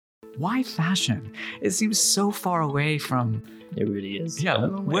Why fashion? It seems so far away from... It really is. Yeah,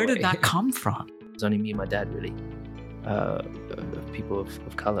 where did that come from? It's only me and my dad, really. People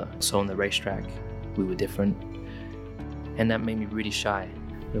of color. So on the racetrack, we were different. And that made me really shy.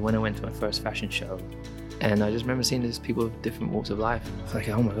 But when I went to my first fashion show, and I just remember seeing these people of different walks of life. I was like,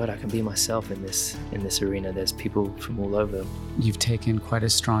 oh my God, I can be myself in this arena. There's people from all over. You've taken quite a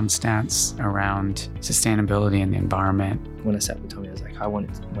strong stance around sustainability and the environment. When I sat with Tommy, I was like, I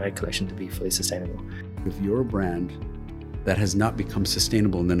wanted my collection to be fully sustainable. If you're a brand that has not become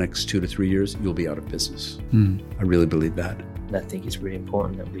sustainable in the next 2 to 3 years, you'll be out of business. I really believe that. And I think it's really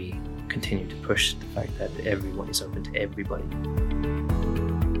important that we continue to push the fact that everyone is open to everybody.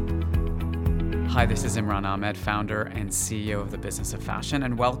 Hi, this is Imran Ahmed, founder and CEO of the Business of Fashion,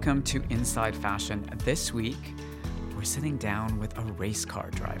 and welcome to Inside Fashion. This week, we're sitting down with a race car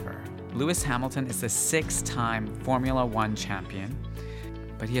driver. Lewis Hamilton is the 6-time Formula One champion,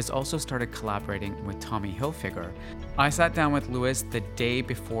 but he has also started collaborating with Tommy Hilfiger. I sat down with Lewis the day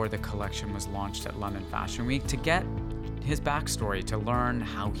before the collection was launched at London Fashion Week to get his backstory, to learn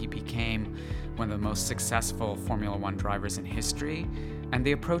how he became one of the most successful Formula One drivers in history, and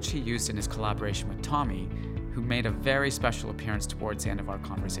the approach he used in his collaboration with Tommy, who made a very special appearance towards the end of our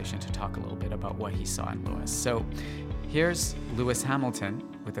conversation to talk a little bit about what he saw in Lewis. So here's Lewis Hamilton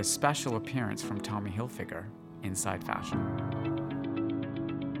with a special appearance from Tommy Hilfiger, Inside Fashion.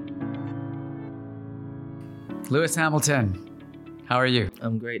 Lewis Hamilton, how are you?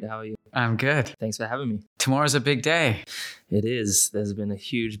 I'm great. How are you? I'm good. Thanks for having me. Tomorrow's a big day. It is. There's been a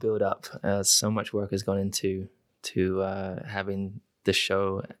huge build up. So much work has gone into having the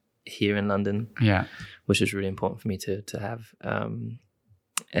show here in London. Yeah, which is really important for me to have. I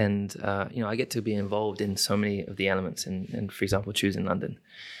get to be involved in so many of the elements, and for example, choosing London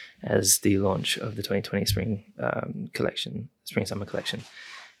as the launch of the 2020 spring-summer collection,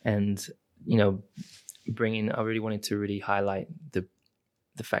 and I really wanted to really highlight the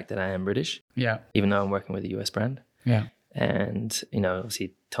fact that I am British. Yeah. Even though I'm working with a US brand. Yeah. And,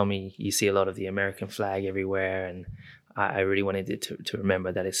 obviously, Tommy, you see a lot of the American flag everywhere. And I really wanted it to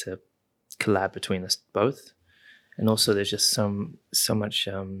remember that it's a collab between us both. And also there's just so much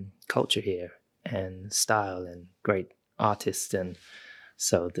culture here and style and great artists. And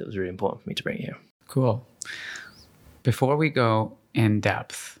so that was really important for me to bring here. Cool. Before we go in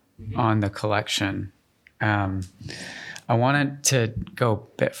depth on the collection, I wanted to go a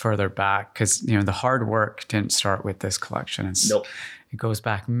bit further back because, the hard work didn't start with this collection. Nope. It goes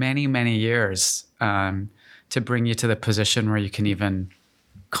back many, many years to bring you to the position where you can even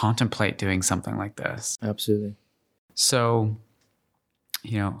contemplate doing something like this. Absolutely. So,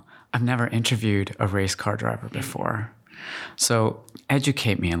 I've never interviewed a race car driver before. So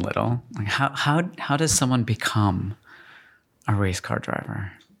educate me a little. Like how does someone become a race car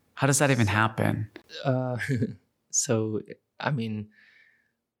driver? How does that even happen? So,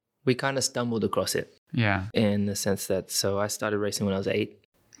 we kind of stumbled across it. Yeah. In the sense that, so I started racing when I was 8.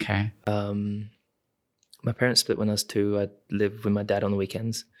 Okay. My parents split when I was 2. I lived with my dad on the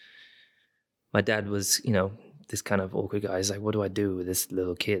weekends. My dad was, this kind of awkward guy. He's like, what do I do with this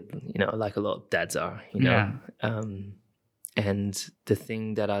little kid? Like a lot of dads are, Yeah. And the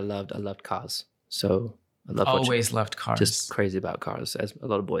thing that I loved cars. So I loved cars. Just crazy about cars, as a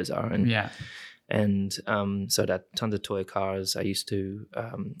lot of boys are. And yeah. And so that tons of toy cars. I used to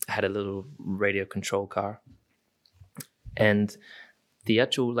had a little radio control car, and the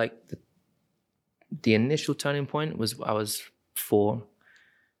actual the initial turning point was I was 4,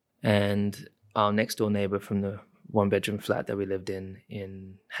 and our next door neighbor from the 1-bedroom flat that we lived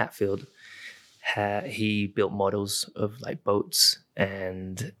in Hatfield, he built models of boats,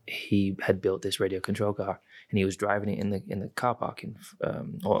 and he had built this radio control car, and he was driving it in the car park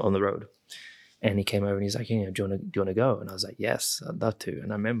on the road. And he came over and he's like, do you want to go? And I was like, yes, I'd love to.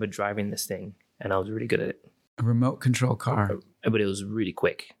 And I remember driving this thing, and I was really good at it. A remote control car. But it was really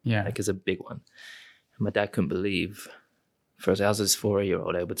quick. Yeah. It's a big one. And my dad couldn't believe, first I was this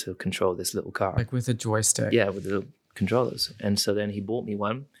 4-year-old able to control this little car. With a joystick. Yeah, with the little controllers. And so then he bought me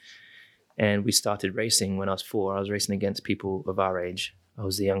one, and we started racing when I was 4. I was racing against people of our age. I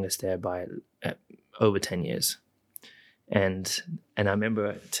was the youngest there by over 10 years. And I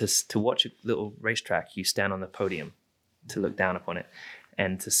remember to watch a little racetrack, you stand on the podium to look down upon it,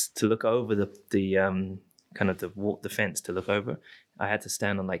 and to look over the fence to look over. I had to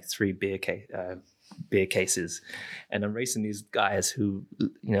stand on 3 beer cases, and I'm racing these guys who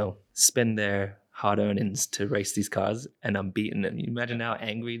spend their hard earnings to race these cars, and I'm beating them. You imagine how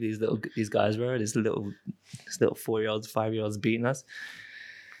angry these guys were. These little 4-year-olds, 5-year-olds beating us.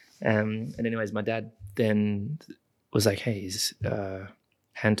 And anyways, my dad then was like, hey,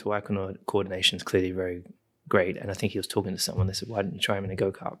 hand-to-eye coordination is clearly very great. And I think he was talking to someone. They said, why didn't you try him in a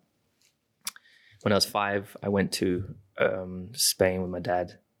go-kart? When I was 5, I went to Spain with my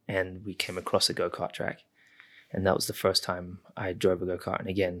dad, and we came across a go-kart track. And that was the first time I drove a go-kart. And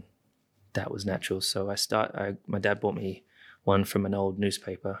again, that was natural. So my dad bought me one from an old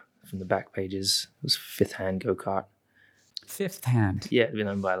newspaper from the back pages. It was fifth hand go-kart. Fifth hand? Yeah, it'd been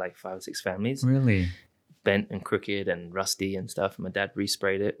owned by like 5 or 6 families. Really? Bent and crooked and rusty and stuff. My dad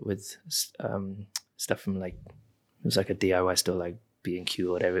resprayed it with stuff from like, it was like a DIY store, like B&Q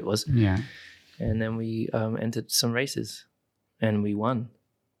or whatever it was. Yeah. And then we entered some races, and we won.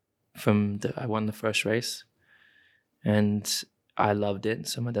 I won the first race, and I loved it.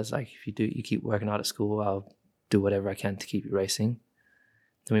 So my dad's like, if you keep working hard at school, I'll do whatever I can to keep you racing.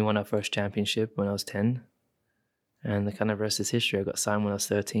 Then we won our first championship when I was 10, and the kind of rest is history. I got signed when I was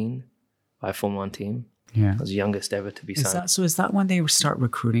 13 by a Formula 1 team. Yeah. I was the youngest ever to be signed. Is that when they start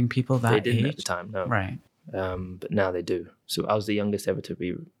recruiting people that age? They didn't at the time, no. Right. But now they do. So I was the youngest ever to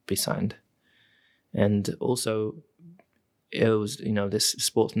be signed. And also, it was, this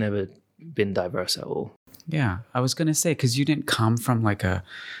sport's never been diverse at all. Yeah, I was going to say, because you didn't come from like a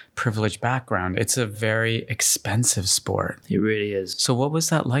privileged background. It's a very expensive sport. It really is. So what was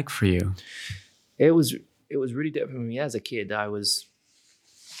that like for you? It was really different for me. As a kid, I was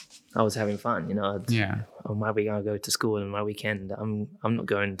having fun, Yeah. On my week, I go to school, and my weekend, I'm not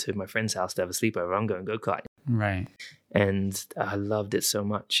going to my friend's house to have a sleepover. I'm going go-karting. Right. And I loved it so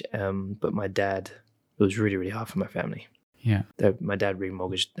much. But my dad, it was really, really hard for my family. Yeah. My dad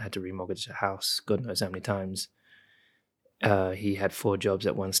had to remortgage a house, God knows how many times. He had 4 jobs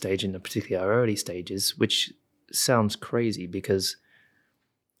at one stage, in particularly our early stages, which sounds crazy because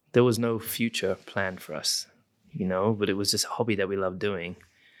there was no future planned for us, but it was just a hobby that we loved doing.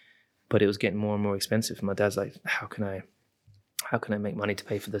 But it was getting more and more expensive. My dad's like, how can I make money to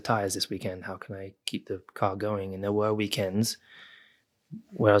pay for the tires this weekend? How can I keep the car going? And there were weekends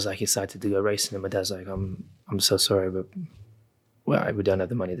where I was like excited to go racing, and my dad's like, I'm so sorry, but we don't have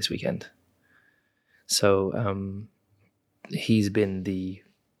the money this weekend. So he's been the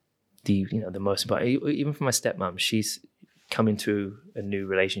most important. Even for my stepmom, she's come into a new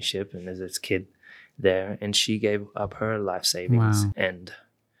relationship, and there's this kid there, and she gave up her life savings. Wow. And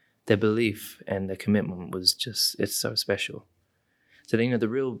their belief and their commitment was just, it's so special. So the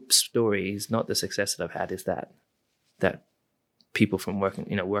real story is not the success that I've had, is that people from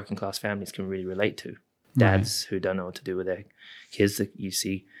working class families can really relate to. Dads who don't know what to do with their kids. That you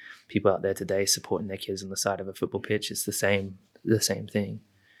see people out there today supporting their kids on the side of a football pitch. It's the same thing.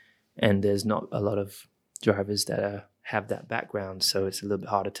 And there's not a lot of drivers that have that background, so it's a little bit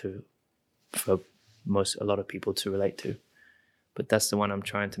harder for a lot of people to relate to. But that's the one I'm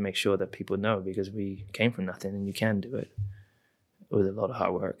trying to make sure that people know, because we came from nothing, and you can do it with a lot of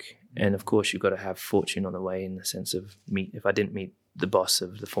hard work. And of course, you've got to have fortune on the way, in the sense of if I didn't meet the boss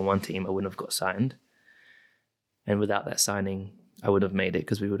of the Formula 1 team, I wouldn't have got signed. And without that signing, I would have made it,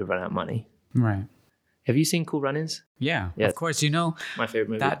 because we would have run out of money. Right. Have you seen Cool Runnings? Yeah, of course. My favorite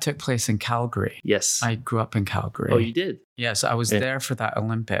movie. That took place in Calgary. Yes. I grew up in Calgary. Oh, you did? Yes, I was there for that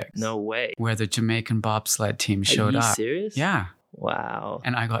Olympics. No way. Where the Jamaican bobsled team showed up. Are you serious? Yeah. Wow.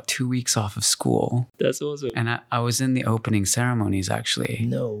 And I got 2 weeks off of school. That's awesome. And I was in the opening ceremonies, actually.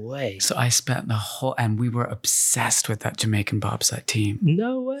 No way. So I spent and we were obsessed with that Jamaican bobsled team.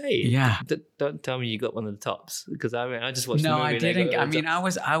 No way. Yeah. Don't tell me you got one of the tops, because I just watched the movie. No, I didn't.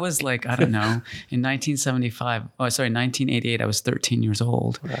 I was like, I don't know, in 1988, I was 13 years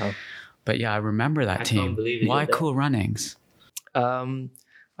old. Wow. But yeah, I remember that team. Can't believe it. Why Cool Runnings?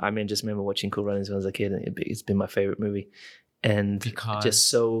 Just remember watching Cool Runnings when I was a kid, and it's been my favorite movie. And because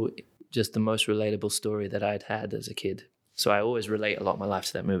just the most relatable story that I'd had as a kid. So I always relate a lot of my life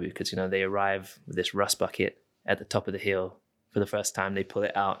to that movie, because they arrive with this rust bucket at the top of the hill for the first time. They pull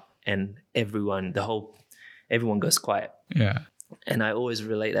it out, and everyone goes quiet. Yeah. And I always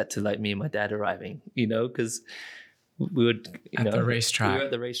relate that to like me and my dad arriving, because we would at the racetrack. We were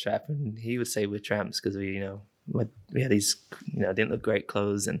at the racetrack, and he would say we're tramps, because we had these didn't look great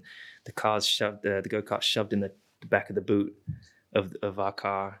clothes, and the cars shoved the go-kart shoved in the back of the boot of our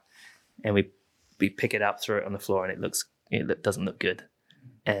car, and we pick it up, throw it on the floor, and it doesn't look good.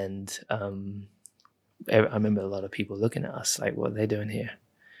 And I remember a lot of people looking at us like, what are they doing here?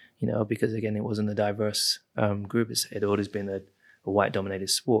 Because again, it wasn't a diverse group. It had always been a white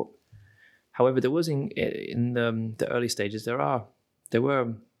dominated sport. However, there was in the early stages, there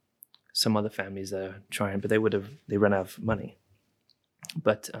were some other families that are trying, but they run out of money.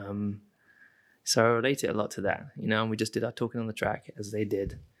 But so I related a lot to that, and we just did our talking on the track as they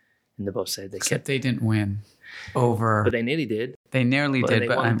did, and the boss said Except they didn't win over. But they nearly did. They nearly did, they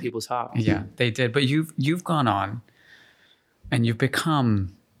but won people's hearts. Yeah, they did. But you've gone on, and you've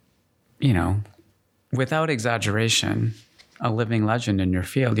become, without exaggeration, a living legend in your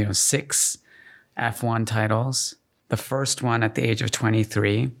field. 6 F1 titles. The first one at the age of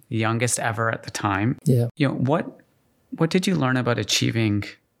 23, the youngest ever at the time. Yeah. What did you learn about achieving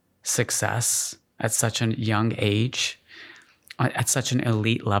success at such a young age, at such an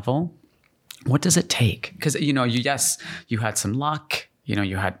elite level? What does it take? Because, you had some luck,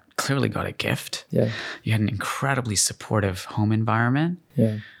 you had clearly got a gift. Yeah. You had an incredibly supportive home environment.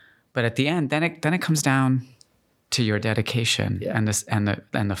 Yeah. But at the end, then it comes down to your dedication and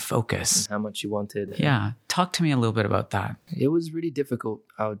the focus. And how much you wanted. Yeah. Talk to me a little bit about that. It was really difficult.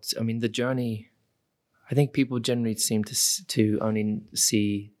 The journey, I think people generally seem to only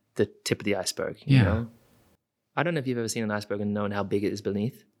see the tip of the iceberg. You know? I don't know if you've ever seen an iceberg and known how big it is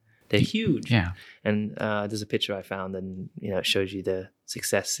beneath. They're huge. Yeah. And there's a picture I found, and it shows you the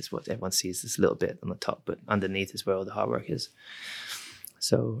success is what everyone sees, this little bit on the top, but underneath is where all the hard work is.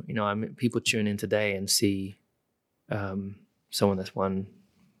 So, people tune in today and see someone that's won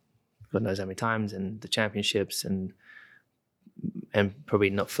God knows how many times and the championships and probably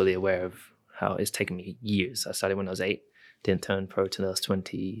not fully aware of how it's taken me years. I started when I was 8, didn't turn pro till I was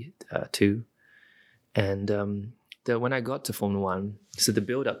 22. And when I got to Formula One, so the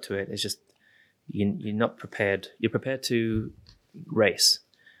build up to it is just, you're not prepared. You're prepared to race,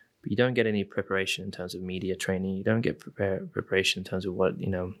 but you don't get any preparation in terms of media training. You don't get preparation in terms of what,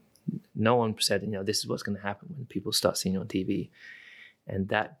 no one said, this is what's going to happen when people start seeing you on TV. And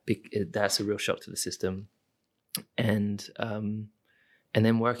that's a real shock to the system. And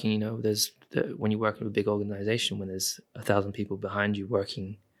then working, when you're working with a big organization, when there's 1,000 people behind you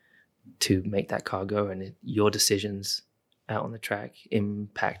working to make that car go, and your decisions out on the track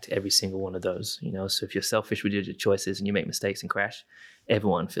impact every single one of those, so if you're selfish with your choices and you make mistakes and crash,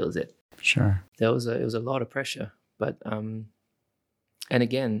 everyone feels it. Sure. It was a lot of pressure, but and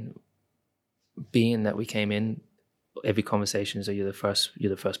again, being that we came in, every conversation is, you're the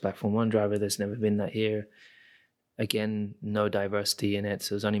first Black Formula One driver. There's never been that here. Again, no diversity in it,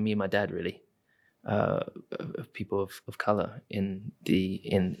 so it was only me and my dad really, of people of color in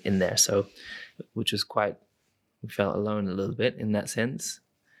there. So, which was we felt alone a little bit in that sense,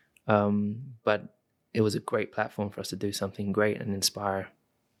 but it was a great platform for us to do something great and inspire.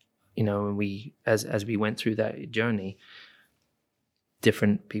 And we, as we went through that journey,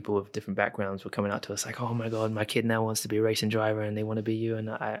 different people with different backgrounds were coming out to us like, "Oh my God, my kid now wants to be a racing driver and they want to be you." And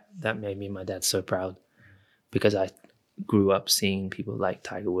that made me and my dad so proud, because I grew up seeing people like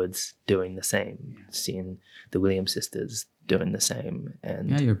Tiger Woods doing the same, seeing the Williams sisters doing the same.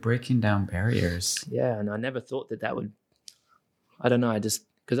 And you're breaking down barriers. Yeah, and I never thought that would, I don't know,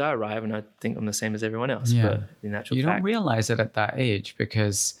 because I arrive and I think I'm the same as everyone else. Yeah. But in actual fact, don't realize it at that age,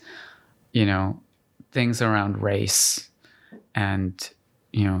 because, things around race and,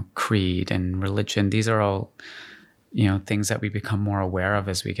 creed and religion, these are all, things that we become more aware of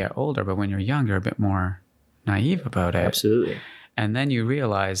as we get older. But when you're young, you're a bit more naive about it. Absolutely. And then you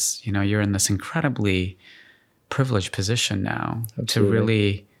realize, you're in this incredibly privileged position now. Absolutely. To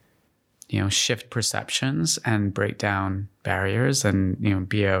really, shift perceptions and break down barriers and,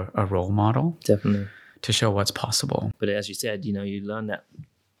 be a role model. Definitely. To show what's possible. But as you said, you learn that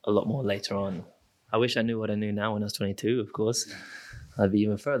a lot more later on. I wish I knew what I knew now when I was 22, of course. I'd be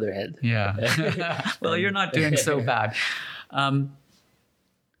even further ahead. Yeah. Well, you're not doing so bad.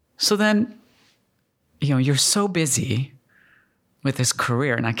 So then, you're so busy with this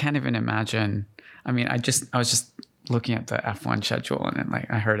career, and I can't even imagine. I mean, I was just looking at the F1 schedule, and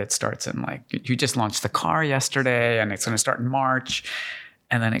I heard it starts in you just launched the car yesterday, and it's going to start in March,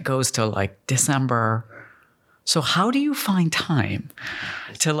 and then it goes to December. So how do you find time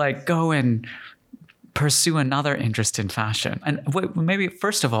to go and pursue another interest in fashion? And maybe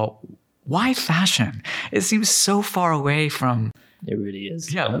first of all, why fashion? It seems so far away from. It really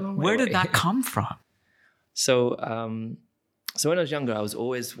is. Yeah. Where did that come from? So, so when I was younger, I was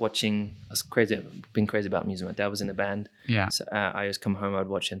always watching. I was been crazy about music. My dad was in a band. Yeah. So I used to come home. I'd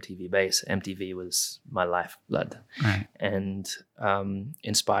watch MTV Base. MTV was my lifeblood. Right. And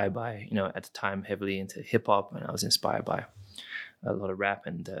inspired by, at the time heavily into hip hop, and I was inspired by a lot of rap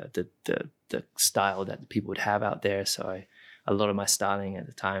and the style that people would have out there. So a lot of my styling at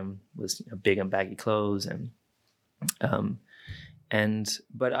the time was big and baggy clothes,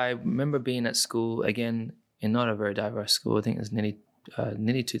 but I remember being at school again. In not a very diverse school. I think there's nearly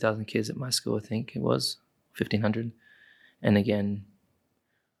 2,000 kids at my school. I think it was 1,500. And again,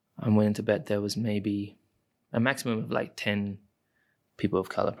 I went into bet there was maybe a maximum of 10 people of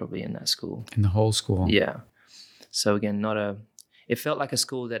color probably in that school. In the whole school? Yeah. So again, it felt like a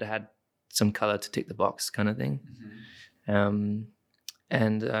school that had some color to tick the box kind of thing. And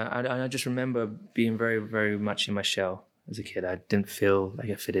I just remember being very, very much in my shell as a kid. I didn't feel like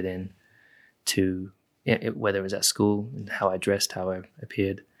I fitted in to whether it was at school and how I dressed, how I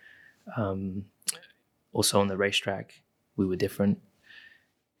appeared. Also on the racetrack, we were different.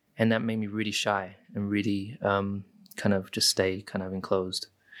 And that made me really shy and really kind of just stay kind of enclosed.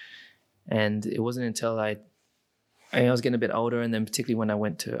 And it wasn't until I was getting a bit older, and then particularly when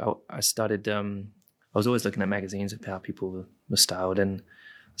I started, I was always looking at magazines of how people were styled, and I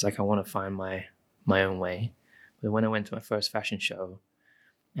was like, I want to find my own way. But when I went to my first fashion show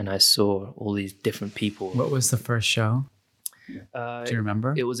and I saw all these different people. What was the first show? Do you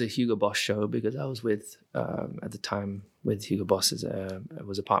remember? It was a Hugo Boss show because I was with, at the time, with Hugo Boss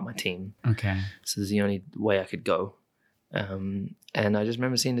was a part of my team. Okay. So it's the only way I could go. And I just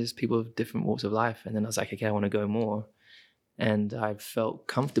remember seeing these people of different walks of life. And then I was like, okay, I want to go more. And I felt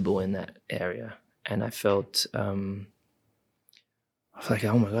comfortable in that area. And I felt, I was like,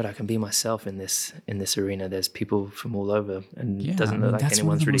 oh my God, I can be myself in this arena. There's people from all over, and it doesn't look like anyone's really judging. That's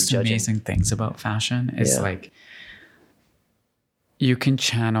one of the most amazing things about fashion is like, you can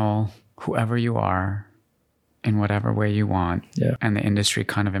channel whoever you are in whatever way you want. Yeah. And the industry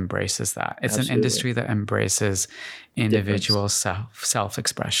kind of embraces that. It's an industry that embraces individual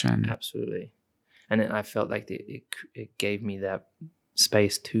self-expression. Absolutely. And I felt like it gave me that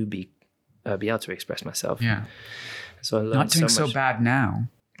space to be able to express myself. Yeah. So I learned not doing so bad now.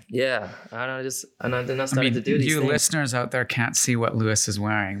 Yeah. And then I started to do these things. You listeners out there can't see what Louis is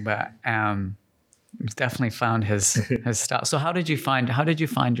wearing, but he's definitely found his style. So how did you find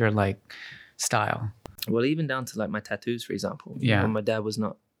your like style? Well, even down to like my tattoos, for example. Yeah. When my dad was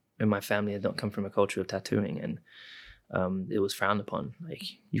not, and my family had not come from a culture of tattooing, and it was frowned upon. Like,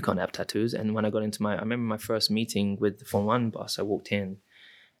 you can't have tattoos. And when I got into I remember my first meeting with the Formula 1 boss, I walked in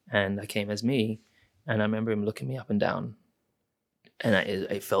and I came as me, and I remember him looking me up and down. And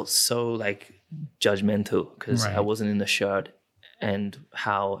it felt so like judgmental because I wasn't in the shirt and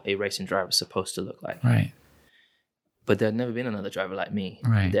how a racing driver is supposed to look like. Right. But there'd never been another driver like me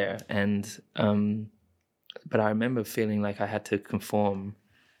there. And, but I remember feeling like I had to conform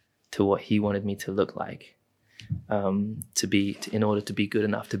to what he wanted me to look like, in order to be good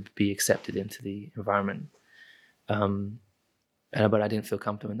enough to be accepted into the environment. But I didn't feel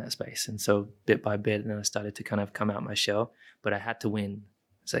comfortable in that space. And so bit by bit, then I started to kind of come out my shell, but I had to win.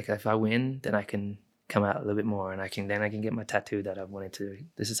 It's like, if I win, then I can come out a little bit more, and I can get my tattoo that I've wanted to.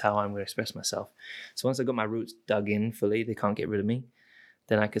 This is how I'm going to express myself. So once I got my roots dug in fully, they can't get rid of me.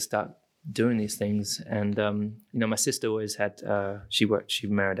 Then I could start doing these things. And my sister always had. She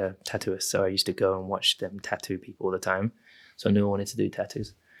married a tattooist, so I used to go and watch them tattoo people all the time. So I knew I wanted to do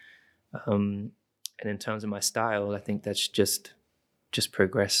tattoos. And in terms of my style, I think that's just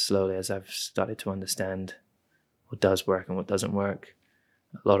progressed slowly as I've started to understand what does work and what doesn't work.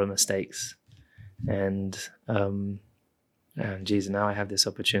 A lot of mistakes. And now I have this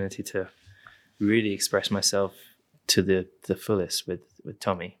opportunity to really express myself to the fullest with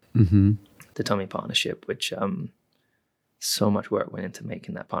Tommy, the Tommy partnership, which so much work went into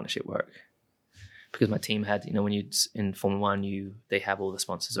making that partnership work. Because my team had, when you in Formula 1, they have all the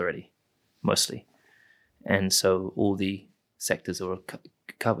sponsors already, mostly, and so all the sectors are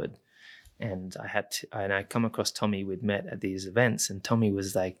covered. And I come across Tommy. We'd met at these events, and Tommy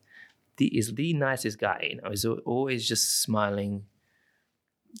was like, is the nicest guy. He's always just smiling,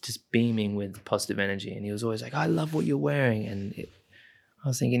 just beaming with positive energy. And he was always like, I love what you're wearing. And I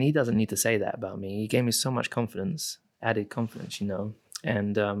was thinking, he doesn't need to say that about me. He gave me so much confidence, added confidence,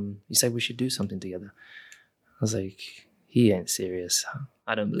 And he said, we should do something together. I was like, he ain't serious.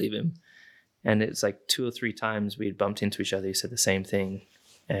 I don't believe him. And it's like 2 or 3 times we had bumped into each other. He said the same thing.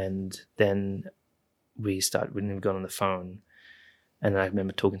 And then we'd gone on the phone. And I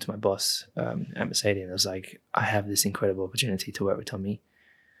remember talking to my boss at Mercedes, and I was like, I have this incredible opportunity to work with Tommy.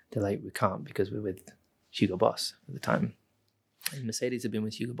 They're like, we can't because we're with Hugo Boss at the time. And Mercedes had been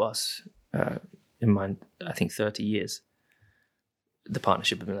with Hugo Boss I think 30 years. The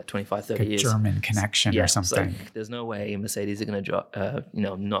partnership had been like 25, 30 years. German connection or something. Like, there's no way Mercedes are going to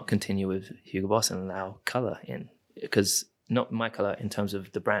not continue with Hugo Boss and allow color in, because not my color in terms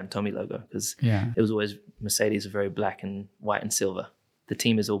of the brand Tommy logo, because it was always Mercedes are very black and white and silver. The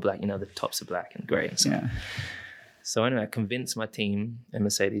team is all black, the tops are black and gray and stuff. Yeah. So anyway, I convinced my team and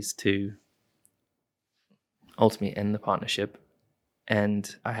Mercedes to ultimately end the partnership.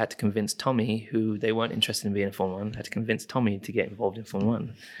 And I had to convince Tommy, who they weren't interested in being in Formula 1, I had to convince Tommy to get involved in Formula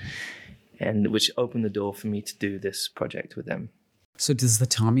 1, and which opened the door for me to do this project with them. So does the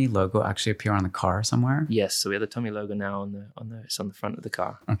Tommy logo actually appear on the car somewhere? Yes, so we have the Tommy logo now it's on the front of the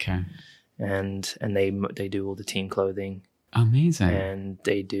car. Okay. And they do all the team clothing. Amazing. And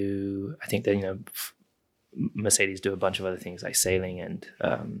they do, I think that, Mercedes do a bunch of other things like sailing and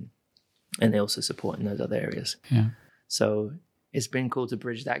they also support in those other areas. Yeah. So it's been cool to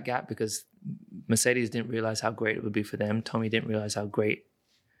bridge that gap because Mercedes didn't realize how great it would be for them. Tommy didn't realize how great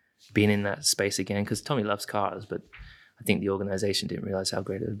being in that space again, because Tommy loves cars, but I think the organization didn't realize how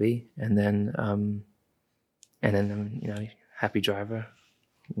great it would be. And then, happy driver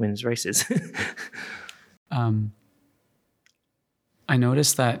wins races. I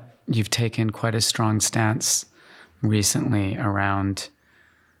noticed that you've taken quite a strong stance recently around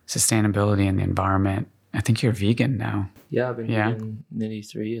sustainability and the environment. I think you're vegan now. Yeah, I've been vegan nearly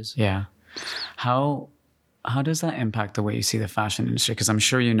 3 years. Yeah. How does that impact the way you see the fashion industry? Because I'm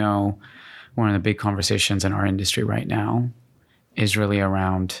sure you know one of the big conversations in our industry right now is really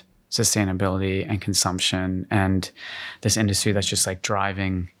around sustainability and consumption and this industry that's just like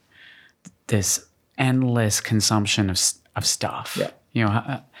driving this endless consumption of stuff.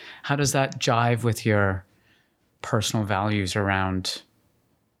 Yeah. How does that jive with your personal values around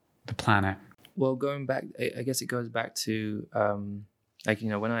the planet? Well, going back, I guess it goes back to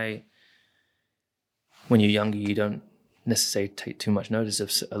when you're younger, you don't necessarily take too much notice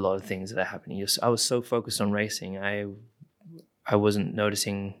of a lot of things that are happening. I was so focused on racing, I wasn't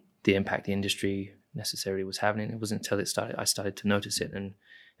noticing the impact the industry necessarily was having. It wasn't until I started to notice it, and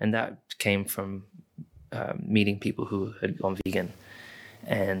that came from meeting people who had gone vegan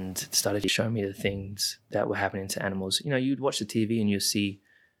and started showing me the things that were happening to animals. You'd watch the TV and you'd see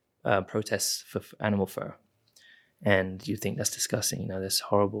protests for animal fur, and you think that's disgusting. That's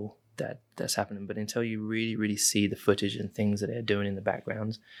horrible that's happening. But until you really, really see the footage and things that they're doing in the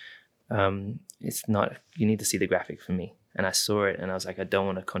background, it's not. You need to see the graphic for me. And I saw it, and I was like, I don't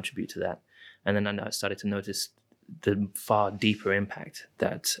want to contribute to that. And then I started to notice the far deeper impact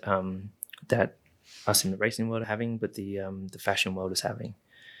that us in the racing world are having, but the fashion world is having.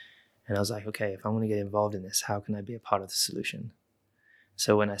 And I was like, okay, if I'm going to get involved in this, how can I be a part of the solution?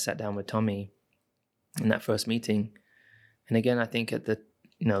 So when I sat down with Tommy in that first meeting, and again, I think at the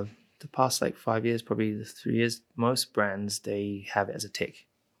past 5 years, probably the 3 years, most brands, they have it as a tick.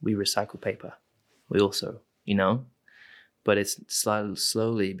 We recycle paper. We also, but it's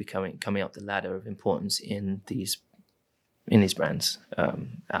slowly coming up the ladder of importance in these brands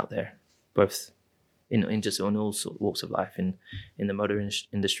out there, both in just on all walks of life. In the motor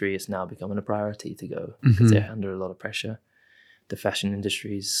industry, it's now becoming a priority to go because they're under a lot of pressure. The fashion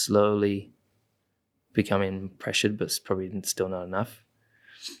industry is slowly becoming pressured, but it's probably still not enough.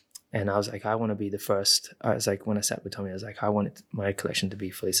 And I was like, I want to be the first. I was like, when I sat with Tommy, I was like, I want my collection to be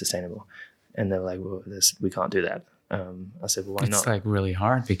fully sustainable. And they were like, well, we can't do that. I said, well, why not? It's really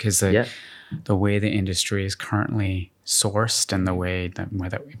hard because the way the industry is currently sourced and the way that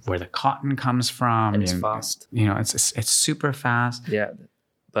where the cotton comes from. And it's fast. It's super fast. Yeah.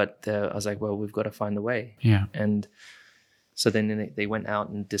 But I was like, well, we've got to find a way. Yeah. And so then they went out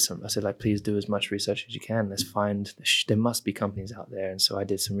and did some. I said, please do as much research as you can. Let's find, there must be companies out there. And so I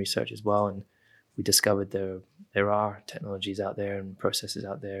did some research as well. And we discovered there are technologies out there and processes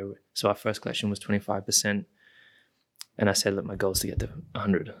out there. So our first collection was 25%. And I said, look, my goal is to get to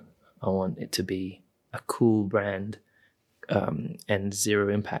 100. I want it to be a cool brand and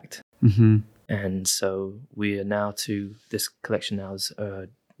zero impact. Mm-hmm. And so we are now this collection now is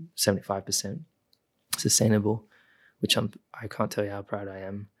 75% sustainable, which I can't tell you how proud I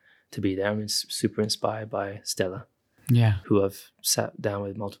am to be there. I'm super inspired by Stella. Yeah. Who I've sat down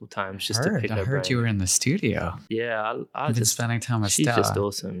with multiple times just to pick her brain. I heard you were in the studio. Yeah. I've been spending time with Stella. Stella. She's just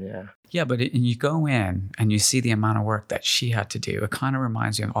awesome, yeah. Yeah, but and you go in and you see the amount of work that she had to do. It kind of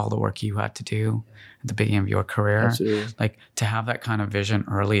reminds you of all the work you had to do at the beginning of your career. Absolutely. To have that kind of vision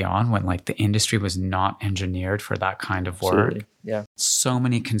early on when the industry was not engineered for that kind of work. Absolutely. Yeah. So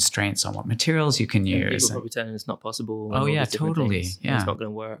many constraints on what materials you can use. People probably telling it's not possible. Oh yeah, totally. Yeah. It's not going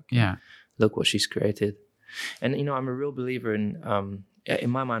to work. Yeah. Look what she's created. And I'm a real believer in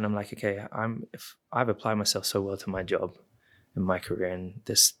my mind, I'm like, okay, if I've applied myself so well to my job in my career and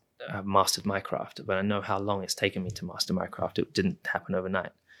this I've mastered my craft, but I know how long it's taken me to master my craft. It didn't happen overnight.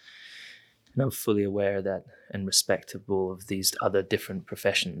 And I'm fully aware of that and respectable of these other different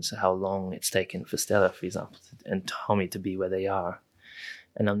professions, how long it's taken for Stella, for example, and Tommy to be where they are.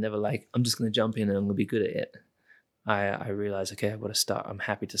 And I'm never like, I'm just going to jump in and I'm going to be good at it. I realized, okay, I've got to start. I'm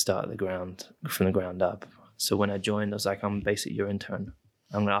happy to start from the ground up. So when I joined, I was like, I'm basically your intern.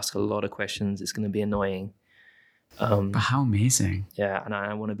 I'm going to ask a lot of questions. It's going to be annoying. But how amazing. Yeah, and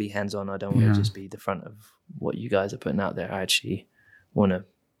I want to be hands-on. I don't want to just be the front of what you guys are putting out there. I actually want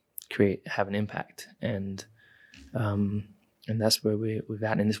to have an impact, and that's where we've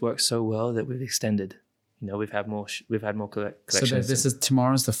at. And this works so well that we've extended. We've had more collections. So this is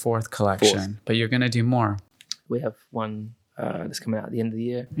tomorrow's the 4th collection, but you're going to do more. We have one that's coming out at the end of the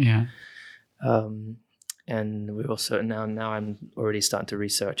year. Yeah. And we're also now I'm already starting to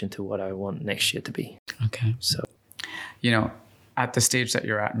research into what I want next year to be. Okay. So, at the stage that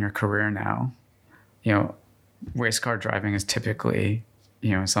you're at in your career now, race car driving is typically,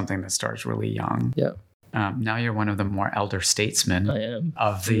 something that starts really young. Yeah. Now you're one of the more elder statesmen. I am.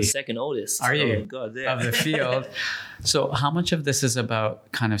 Of the second oldest. Are you? Oh God, yeah. Of the field. So how much of this is about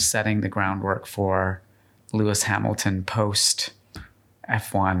kind of setting the groundwork for Lewis Hamilton post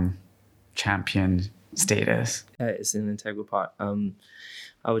F1 champion status? It's an integral part.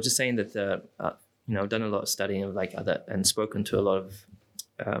 I was just saying that I've done a lot of studying of and spoken to a lot of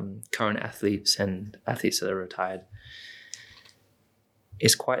current athletes and athletes that are retired.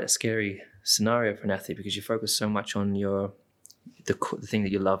 It's quite a scary scenario for an athlete because you focus so much on the thing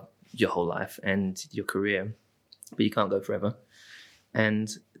that you love your whole life and your career, but you can't go forever. And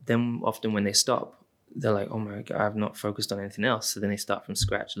then often when they stop, they're like, oh my God, I've not focused on anything else. So then they start from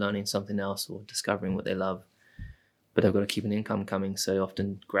scratch, learning something else or discovering what they love. But they've got to keep an income coming, so they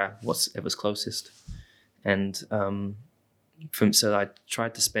often grab whatever's closest. And so I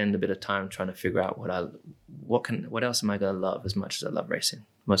tried to spend a bit of time trying to figure out what else am I going to love as much as I love racing?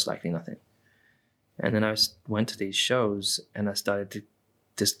 Most likely nothing. And then I went to these shows and I started to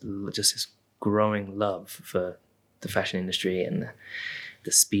just this growing love for the fashion industry and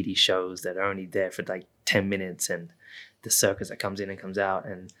the speedy shows that are only there for like 10 minutes and the circus that comes in and comes out.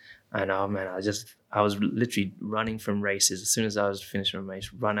 And oh man, I was literally running from races. As soon as I was finishing a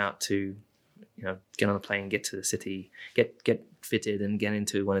race, run out to, get on a plane, get to the city, get fitted and get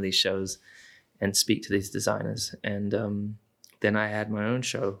into one of these shows and speak to these designers. And then I had my own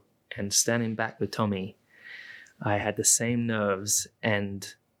show, and standing back with Tommy, I had the same nerves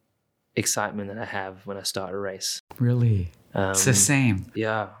and excitement that I have when I start a race. Really? It's the same.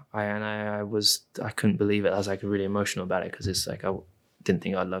 Yeah. I couldn't believe it. I was really emotional about it because it's I didn't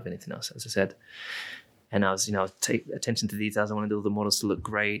think I'd love anything else, as I said. And I was, take attention to details. I wanted all the models to look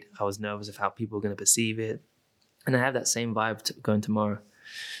great. I was nervous of how people were going to perceive it. And I have that same vibe going tomorrow.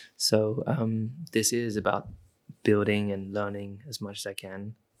 So this is about building and learning as much as I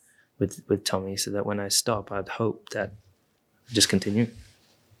can with Tommy, so that when I stop, I'd hope that I just continue.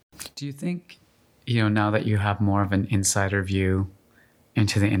 Do you think, now that you have more of an insider view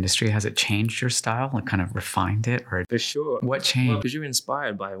into the industry, has it changed your style and kind of refined it? Or for sure. What changed? Because you're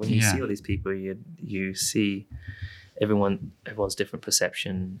inspired by it. When you see all these people, you see everyone's different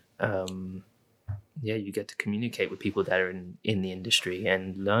perception. You get to communicate with people that are in the industry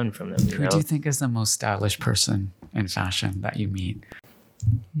and learn from them. Who do you think is the most stylish person in fashion that you meet?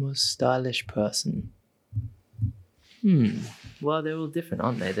 Most stylish person? Well, they're all different,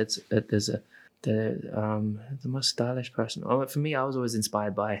 aren't they? The most stylish person. Oh, for me, I was always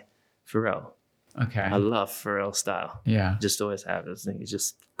inspired by Pharrell. Okay. I love Pharrell style. Yeah. Just always have. I think it's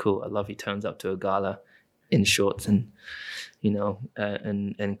just cool. I love he turns up to a gala in shorts and,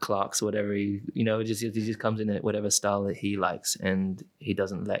 and Clarks, whatever he just comes in at whatever style that he likes, and he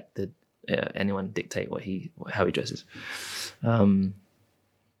doesn't let anyone dictate how he dresses.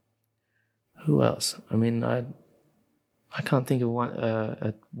 Who else? I mean, I can't think of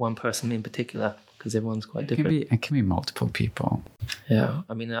one person in particular because everyone's quite different. It can be multiple people. Yeah,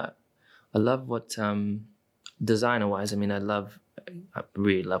 I mean, I love what designer-wise. I mean, I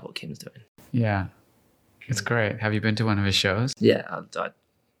really love what Kim's doing. Yeah, it's great. Have you been to one of his shows? Yeah, I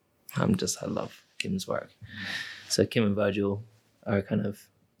love Kim's work. So Kim and Virgil are kind of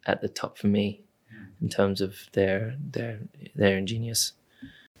at the top for me in terms of their ingenious.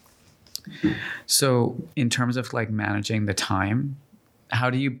 So in terms of managing the time, how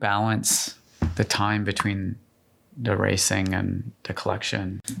do you balance the time between the racing and the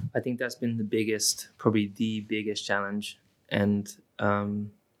collection? I think that's been probably the biggest challenge. And,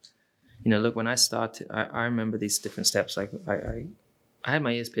 look, when I started, I remember these different steps. Like I had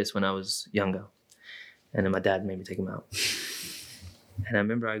my ears pierced when I was younger, and then my dad made me take them out. And I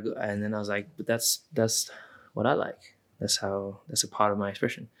remember and then I was like, but that's what I like. That's a part of my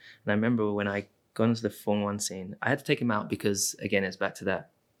expression. And I remember when I got into the Formula 1 scene, I had to take him out because, again, it's back to that,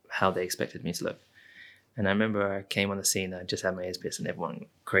 how they expected me to look. And I remember I came on the scene, I just had my ears pierced and everyone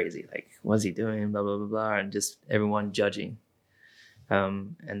crazy, like, what's he doing, blah, blah, blah, blah, and just everyone judging.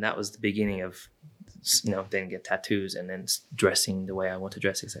 And that was the beginning of, then get tattoos and then dressing the way I want to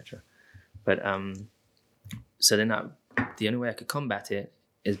dress, etc. But so then the only way I could combat it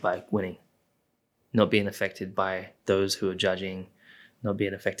is by winning. Not being affected by those who are judging, not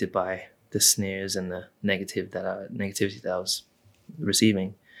being affected by the sneers and the negativity that I was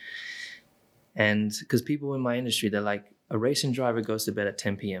receiving. And because people in my industry, they're like, a racing driver goes to bed at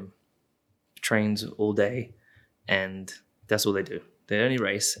 10 p.m., trains all day, and that's all they do. They only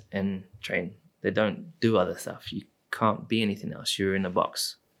race and train. They don't do other stuff. You can't be anything else. You're in a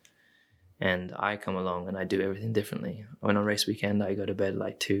box. And I come along and I do everything differently. When on race weekend, I go to bed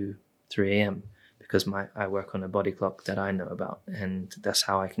like 2, 3 a.m. because I work on a body clock that I know about, and that's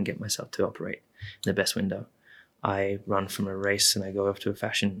how I can get myself to operate in the best window. I run from a race and I go off to a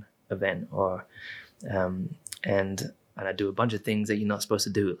fashion event, or and I do a bunch of things that you're not supposed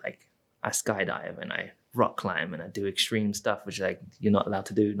to do, like I skydive and I rock climb and I do extreme stuff which like you're not allowed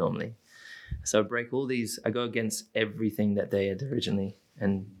to do normally. So I break all these. I go against everything that they had originally,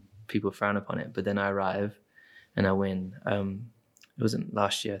 and people frown upon it. But then I arrive and I win. It wasn't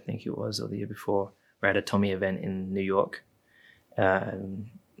last year, I think it was, or the year before. We had a Tommy event in New York,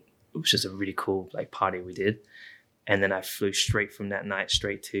 which is a really cool like party we did. And then I flew straight from that night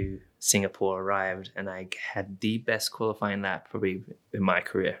straight to Singapore, arrived, and I had the best qualifying lap probably in my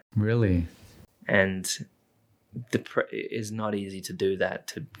career. Really? And it is not easy to do that,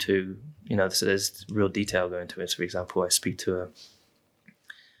 to so there's real detail going to it. So for example, I speak to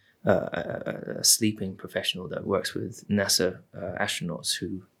a sleeping professional that works with NASA astronauts,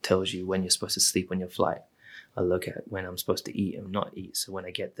 who tells you when you're supposed to sleep on your flight. I look at when I'm supposed to eat and not eat. So when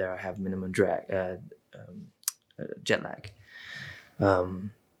I get there, I have minimum jet lag.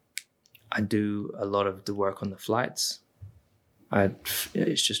 I do a lot of the work on the flights.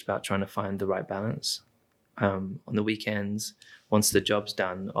 It's just about trying to find the right balance. On the weekends, once the job's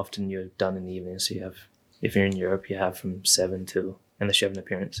done, often you're done in the evening. So you have, if you're in Europe, you have from 7 till, unless you have an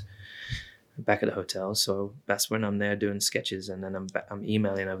appearance, back at the hotel. So that's when I'm there doing sketches, and then I'm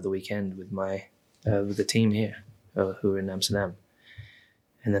emailing over the weekend with with the team here who are in Amsterdam.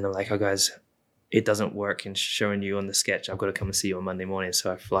 And then I'm like, oh guys, it doesn't work in showing you on the sketch. I've got to come and see you on Monday morning.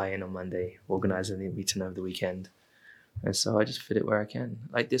 So I fly in on Monday, organize a meeting over the weekend. And so I just fit it where I can.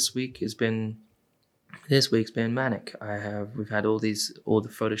 Like this week's been manic. We've had all the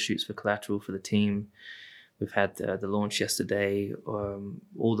photo shoots for collateral for the team. We've had the launch yesterday.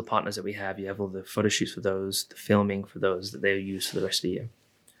 All the partners that we have, you have all the photo shoots for those, the filming for those that they'll use for the rest of the year.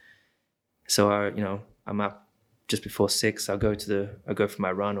 So I'm up just before 6. I'll go for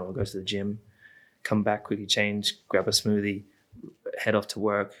my run, or I'll go to the gym, come back, quickly change, grab a smoothie, head off to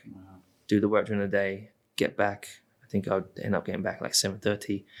work, do the work during the day, get back. I think I'll end up getting back like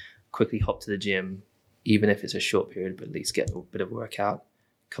 7:30, quickly hop to the gym, even if it's a short period, but at least get a bit of workout,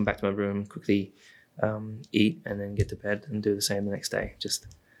 come back to my room, quickly eat, and then get to bed and do the same the next day. Just,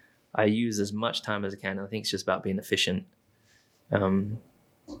 I use as much time as I can. I think it's just about being efficient.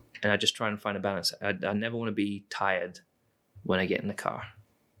 And I just try and find a balance. I never want to be tired when I get in the car.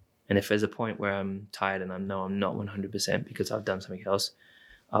 And if there's a point where I'm tired and I know I'm not 100% because I've done something else,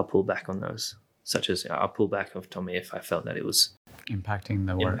 I'll pull back on those. Such as I'll pull back off Tommy if I felt that it was impacting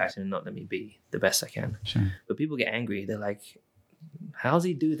the work. Impacting and not let me be the best I can. Sure. But people get angry. They're like, how does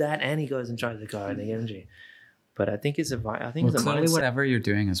he do that? And he goes and tries the car and they get angry. But I think it's a mindset. Whatever you're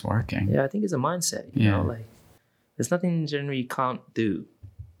doing is working. Yeah, I think it's a mindset. You know, like there's nothing generally you can't do.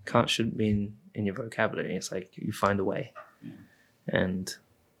 Can't shouldn't be in your vocabulary. It's like you find a way. Yeah. And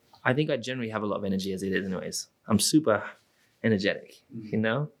I think I generally have a lot of energy as it is anyways. I'm super energetic, you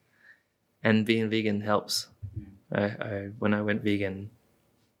know? And being vegan helps. Yeah. When I went vegan,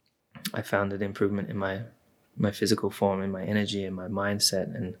 I found an improvement in my physical form, in my energy, in my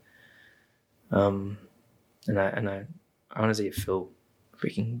mindset, and I honestly feel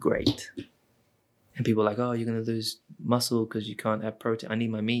freaking great. And people are like, oh, you're gonna lose muscle because you can't have protein. I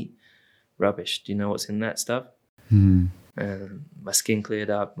need my meat. Rubbish. Do you know what's in that stuff? My skin cleared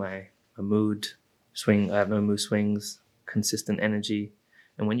up, my mood swing. I have no mood swings, consistent energy.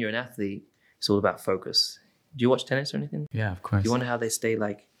 And when you're an athlete, it's all about focus. Do you watch tennis or anything? Yeah, of course. Do you wonder how they stay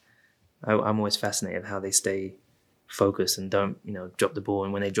like? I'm always fascinated how they stay focused and don't, drop the ball.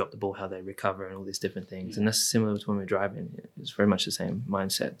 And when they drop the ball, how they recover and all these different things. And that's similar to when we're driving. It's very much the same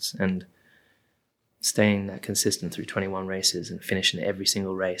mindsets and staying that consistent through 21 races and finishing every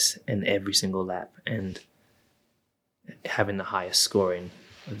single race and every single lap and having the highest scoring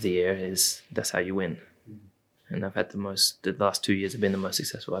of the year that's how you win. And I've had the last 2 years have been the most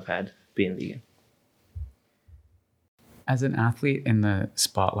successful I've had being vegan. As an athlete in the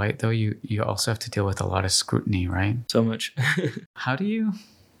spotlight, though, you also have to deal with a lot of scrutiny, right? So much. How do you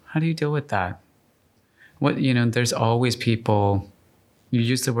deal with that? There's always people. You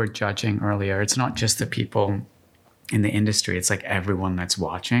used the word judging earlier. It's not just the people in the industry. It's like everyone that's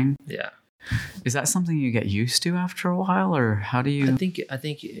watching. Yeah. Is that something you get used to after a while, or how do you? I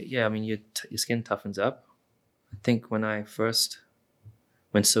think, yeah. I mean, your skin toughens up. I think when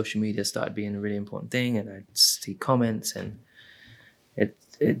social media started being a really important thing, and I see comments, and it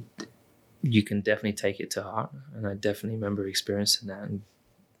you can definitely take it to heart, and I definitely remember experiencing that and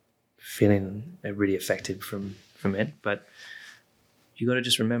feeling really affected from it. But you got to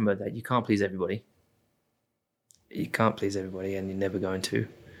just remember that you can't please everybody. You can't please everybody, and you're never going to.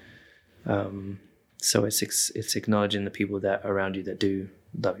 So it's acknowledging the people that are around you that do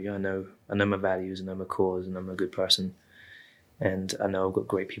love you. I know my values, and I'm a cause, and I'm a good person, and I know I've got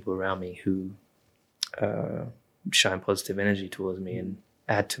great people around me who shine positive energy towards me and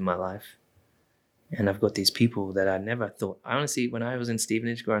add to my life. And I've got these people that I never thought. I honestly, when I was in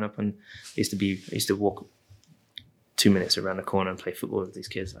Stevenage growing up, and I used to walk 2 minutes around the corner and play football with these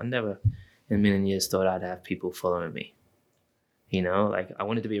kids. I never in a million years thought I'd have people following me. You know, like I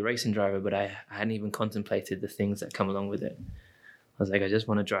wanted to be a racing driver, but I hadn't even contemplated the things that come along with it. I was like, I just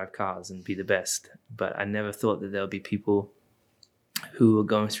want to drive cars and be the best. But I never thought that there'll be people who are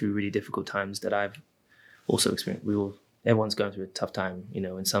going through really difficult times that I've also experienced. Everyone's going through a tough time, you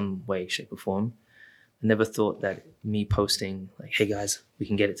know, in some way, shape or form. I never thought that me posting like, hey guys, we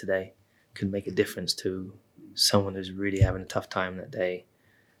can get it today, could make a difference to someone who's really having a tough time that day.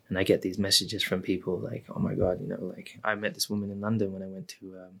 And I get these messages from people like, oh my God, you know, like I met this woman in London when I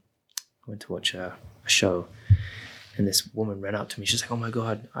went to watch a show. And this woman ran up to me. She's like, oh my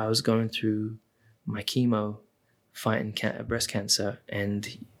God, I was going through my chemo, fighting breast cancer.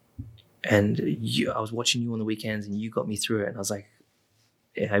 And I was watching you on the weekends and you got me through it. And I was like,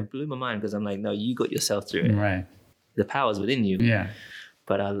 it blew my mind, because I'm like, no, you got yourself through it. Right. The power's within you. Yeah.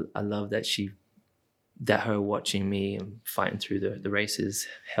 But I love that her watching me and fighting through the races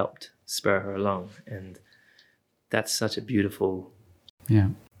helped spur her along. And that's such a beautiful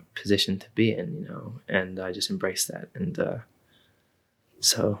position to be in, you know, and I just embrace that. And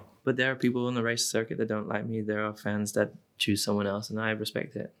but there are people on the race circuit that don't like me. There are fans that choose someone else, and I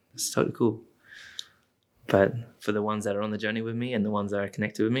respect it. It's totally cool. But for the ones that are on the journey with me and the ones that are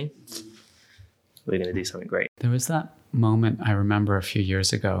connected with me, we're going to do something great. There was that moment I remember a few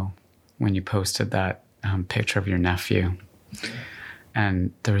years ago when you posted that picture of your nephew.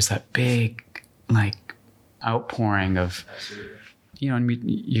 And there was that big, like, outpouring of, you know, and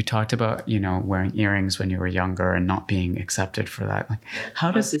you talked about, you know, wearing earrings when you were younger and not being accepted for that. Like,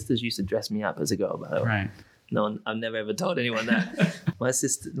 how My sisters used to dress me up as a girl, by the way. Right. No, I've never ever told anyone that.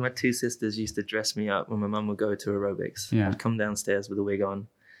 My two sisters used to dress me up when my mum would go to aerobics. Yeah. I'd come downstairs with a wig on,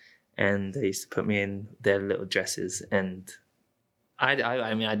 and they used to put me in their little dresses. And I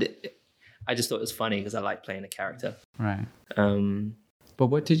just thought it was funny because I like playing a character. Right. But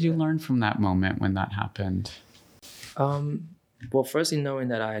what did you learn from that moment when that happened? Well, firstly, knowing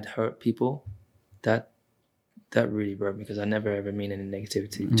that I had hurt people, that really broke me, because I never ever mean any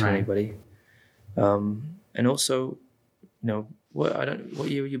negativity to anybody. And also, you know, what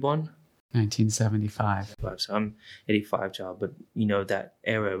year were you born? 1975. So I'm 85 child, but you know, that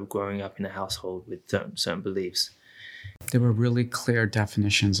era of growing up in a household with certain beliefs. There were really clear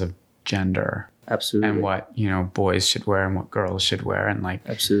definitions of gender. Absolutely. And what, you know, boys should wear and what girls should wear, and like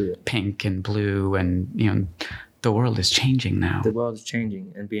absolutely pink and blue, and, you know, the world is changing now. The world is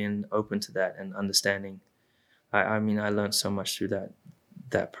changing, and being open to that and understanding. I mean, I learned so much through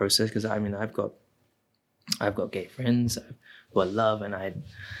that process, because I mean, I've got gay friends who I love, and I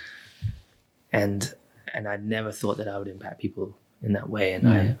never thought that I would impact people in that way, and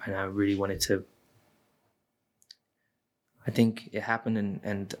I really wanted to. I think it happened,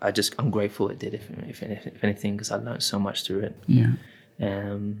 and I'm grateful it did, if anything, because I learned so much through it. Yeah.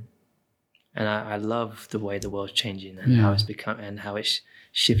 And I love the way the world's changing, and how it's become, and how it's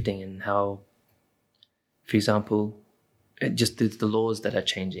shifting, and how, for example, just the laws that are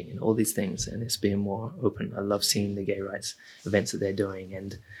changing and all these things, and it's being more open. I love seeing the gay rights events that they're doing,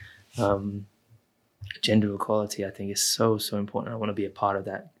 and gender equality, I think, is so important. I want to be a part of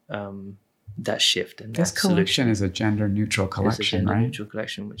that shift. And this collection is a gender neutral collection, it's a gender right? neutral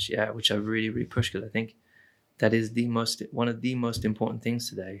collection, which I really push, because I think that is one of the most important things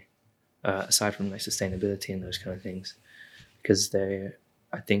today, aside from like sustainability and those kind of things, because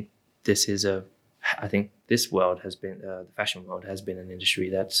I think this world has been, the fashion world has been an industry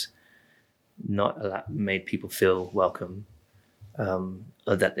that's not made people feel welcome,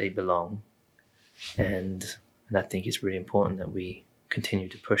 or that they belong. And I think it's really important that we continue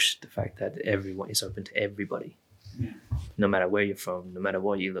to push the fact that everyone is open to everybody, no matter where you're from, no matter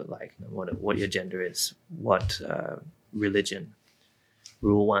what you look like, no matter what your gender is, what religion.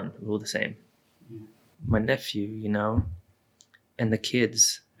 Rule the same. My nephew, you know, and the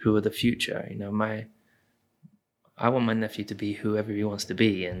kids who are the future. You know, I want my nephew to be whoever he wants to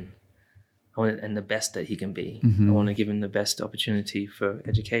be, and and the best that he can be. Mm-hmm. I want to give him the best opportunity for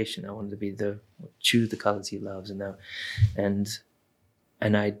education. I want him to be choose the colors he loves, and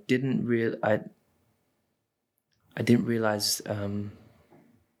I didn't realize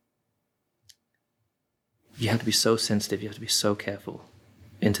you have to be so sensitive. You have to be so careful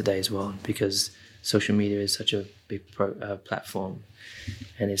in today's world, because social media is such a big platform,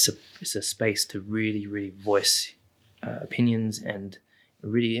 and it's a space to really, really voice opinions and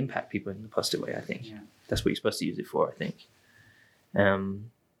really impact people in a positive way. I think that's what you're supposed to use it for. I think,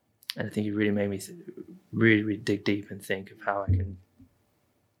 and I think it really made me really, really dig deep and think of how I can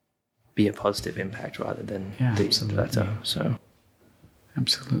be a positive impact rather than the latter. So,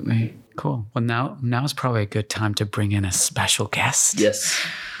 absolutely cool. Well, now is probably a good time to bring in a special guest. Yes,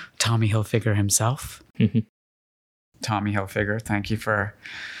 Tommy Hilfiger himself. Mm-hmm. Tommy Hilfiger, thank you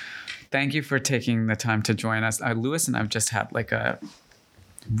for taking the time to join us. Louis and I've just had like a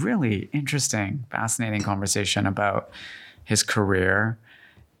really interesting, fascinating conversation about his career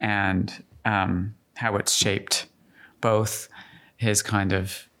and how it's shaped both his kind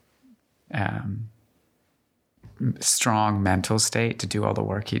of strong mental state to do all the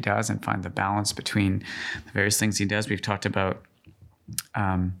work he does and find the balance between the various things he does. We've talked about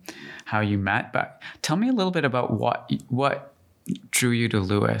how you met, but tell me a little bit about what drew you to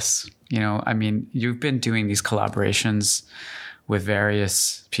Louis. You know, I mean, you've been doing these collaborations with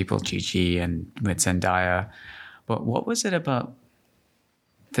various people, Gigi and with Zendaya, but what was it about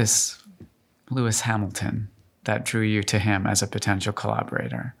this Lewis Hamilton that drew you to him as a potential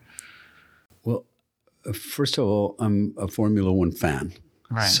collaborator? Well, first of all, I'm a Formula One fan.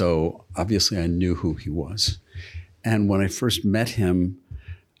 Right. So obviously I knew who he was. And when I first met him,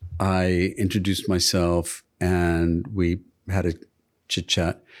 I introduced myself and we had a chit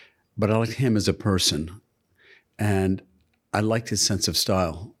chat, but I liked him as a person. And I liked his sense of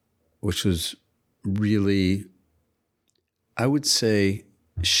style, which was really, I would say,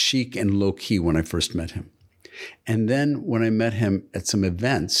 chic and low key when I first met him. And then when I met him at some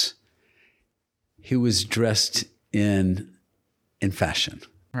events, he was dressed in fashion.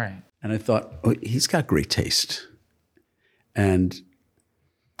 Right. And I thought, oh, he's got great taste. And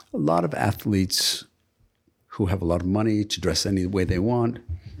a lot of athletes who have a lot of money to dress any way they want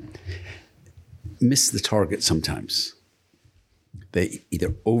miss the target sometimes. They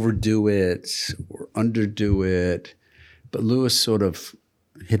either overdo it or underdo it. But Lewis sort of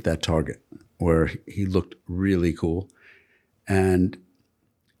hit that target where he looked really cool. And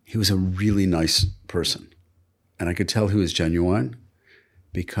he was a really nice person. And I could tell he was genuine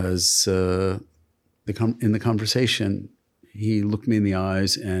because in the conversation, he looked me in the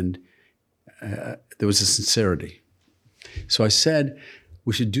eyes and there was a sincerity. So I said,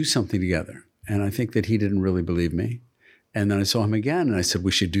 we should do something together. And I think that he didn't really believe me. And then I saw him again and I said,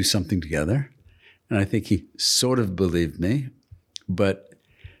 we should do something together. And I think he sort of believed me. But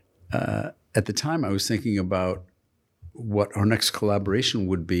at the time I was thinking about what our next collaboration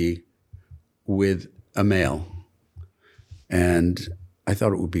would be with a male. And I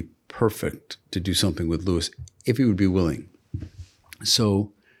thought it would be perfect to do something with Lewis if he would be willing.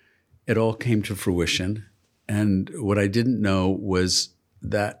 So it all came to fruition. And what I didn't know was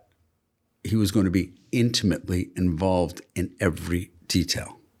that he was going to be intimately involved in every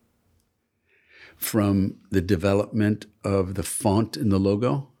detail. From the development of the font in the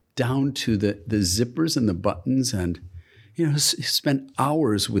logo down to the zippers and the buttons, and he spent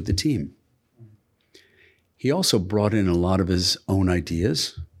hours with the team. He also brought in a lot of his own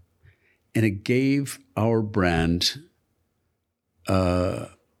ideas, and it gave our brand a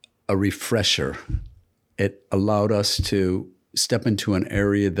refresher. It allowed us to step into an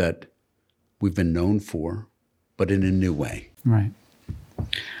area that we've been known for, but in a new way. Right.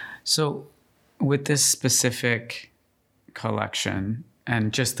 So with this specific collection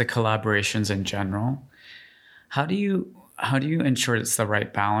and just the collaborations in general, how do you ensure it's the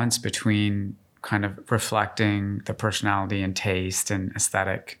right balance between kind of reflecting the personality and taste and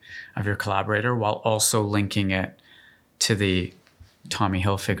aesthetic of your collaborator while also linking it to the Tommy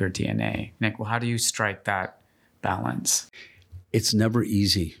Hilfiger DNA? Nick, well, how do you strike that balance? It's never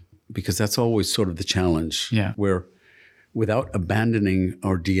easy because that's always sort of the challenge. Yeah. Where without abandoning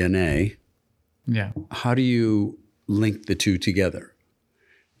our DNA, how do you link the two together?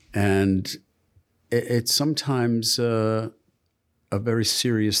 And it's sometimes a very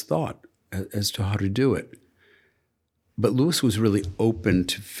serious thought as to how to do it. But Lewis was really open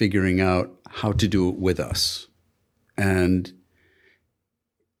to figuring out how to do it with us. And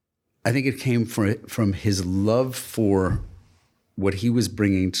I think it came from his love for what he was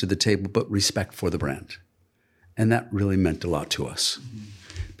bringing to the table, but respect for the brand. And that really meant a lot to us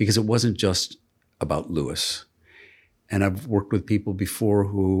because it wasn't just about Louis. And I've worked with people before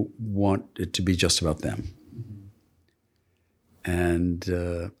who want it to be just about them. And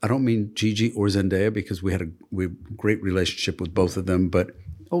I don't mean Gigi or Zendaya because we had a great relationship with both of them. But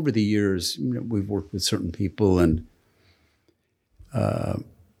over the years, we've worked with certain people, and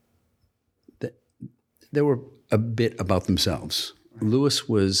they were a bit about themselves. Right. Louis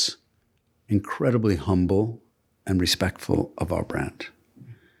was incredibly humble and respectful of our brand.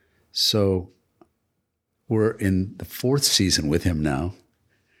 So we're in the 4th season with him now,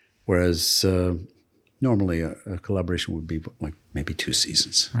 whereas normally a collaboration would be like maybe 2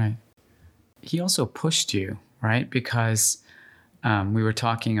 seasons. Right. He also pushed you, right? Because we were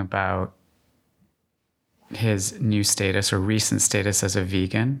talking about his new status or recent status as a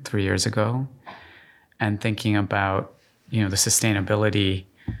vegan 3 years ago, and thinking about, the sustainability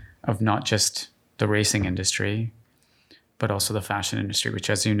of not just the racing industry, but also the fashion industry, which,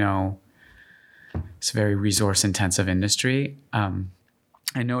 as you know, is a very resource-intensive industry.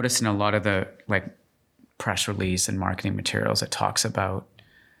 I noticed in a lot of the press release and marketing materials, it talks about,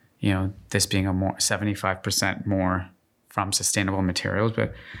 this being a 75% more from sustainable materials,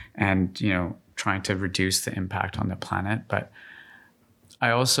 and trying to reduce the impact on the planet. But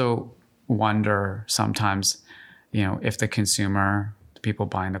I also wonder sometimes, if the consumer, the people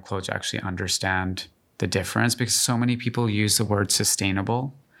buying the clothes, actually understand the difference, because so many people use the word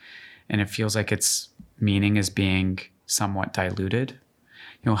sustainable and it feels like its meaning is being somewhat diluted.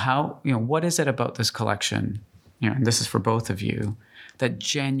 What is it about this collection, and this is for both of you, that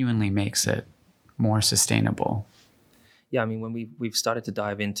genuinely makes it more sustainable? Yeah, I mean, when we've started to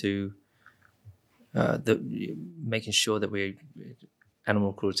dive into making sure that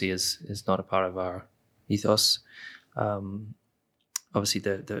animal cruelty is not a part of our ethos. Obviously,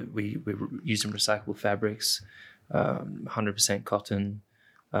 we're using recyclable fabrics, 100% cotton.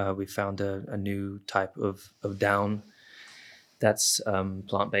 We found a new type of down that's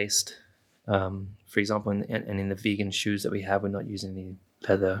plant-based. For example, in the vegan shoes that we have, we're not using any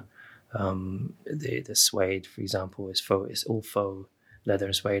leather. The suede, for example, is faux. It's all faux leather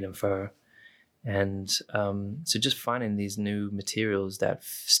and suede and fur. And so just finding these new materials that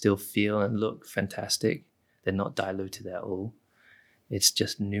still feel and look fantastic. They're not diluted at all. It's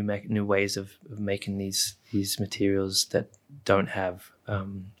just new ways of making these materials that don't have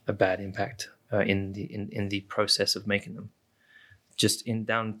a bad impact in the process of making them. Just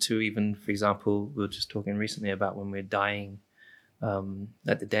down to even, for example, we were just talking recently about when we're dyeing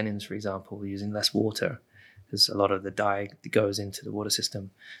at the denims, for example, we're using less water because a lot of the dye goes into the water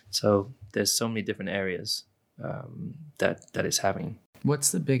system. So there's so many different areas that it's having.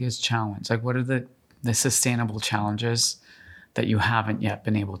 What's the biggest challenge? What are the sustainable challenges that you haven't yet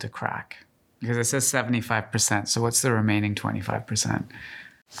been able to crack? Because it says 75%. So what's the remaining 25%?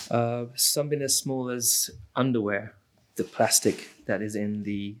 Something as small as underwear, the plastic that is in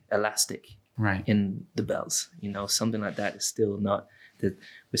the elastic, right, in the belts. Something like that is still not. That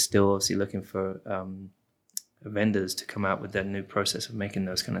we're still obviously looking for vendors to come out with that new process of making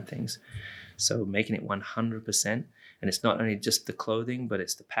those kind of things. So making it 100%, and it's not only just the clothing, but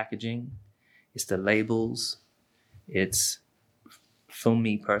it's the packaging, it's the labels. It's, for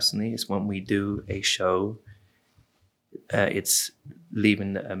me personally, it's when we do a show, it's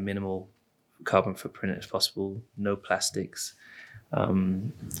leaving a minimal carbon footprint as possible, no plastics.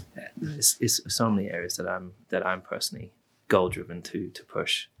 It's so many areas that I'm personally goal driven to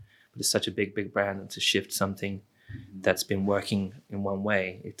push. But it's such a big brand, and to shift something that's been working in one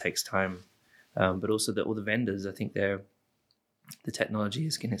way, it takes time. But also all the vendors, I think the technology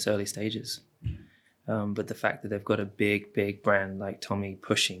is in its early stages. But the fact that they've got a big brand like Tommy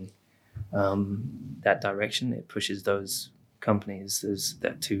pushing that direction, it pushes those companies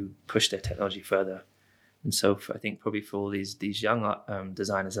that to push their technology further. And so I think probably for all these young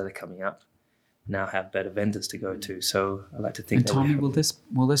designers that are coming up, now have better vendors to go to. So I like to think. And Tommy, will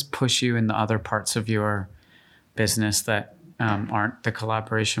this push you in the other parts of your business that aren't the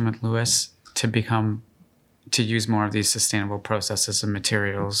collaboration with Louis to use more of these sustainable processes and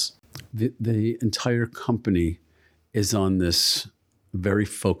materials? The entire company is on this very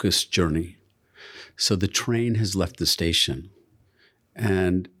focused journey. So the train has left the station,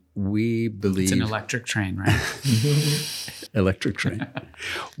 and we believe it's an electric train, right? Electric train.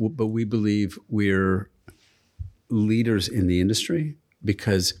 But we believe we're leaders in the industry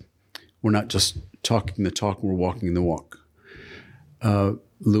because we're not just talking the talk, we're walking the walk.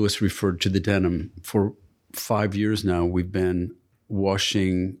 Louis referred to the denim. For 5 years now, we've been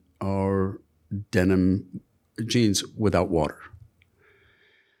washing our denim jeans without water.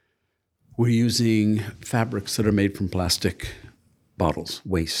 We're using fabrics that are made from plastic bottles,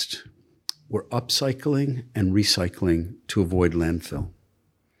 waste. We're upcycling and recycling to avoid landfill.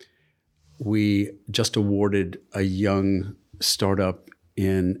 We just awarded a young startup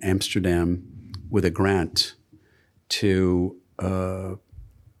in Amsterdam with a grant to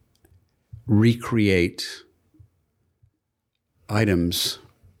recreate items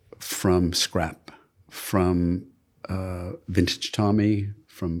from scrap, from vintage Tommy,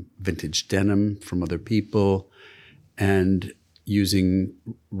 from vintage denim from other people, and using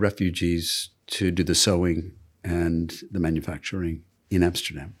refugees to do the sewing and the manufacturing in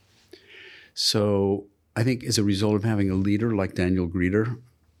Amsterdam. So I think as a result of having a leader like Daniel Grieder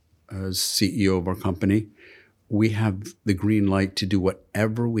as CEO of our company, we have the green light to do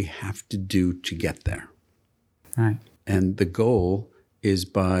whatever we have to do to get there. Right. And the goal is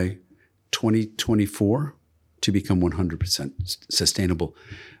by 2024 to become 100% sustainable.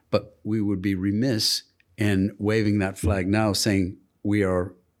 But we would be remiss in waving that flag now saying we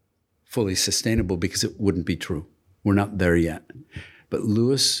are fully sustainable, because it wouldn't be true. We're not there yet. But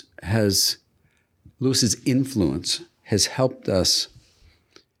Lewis's influence has helped us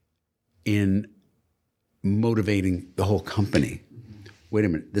in motivating the whole company. Wait a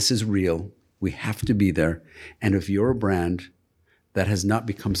minute, this is real. We have to be there. And if you're a brand that has not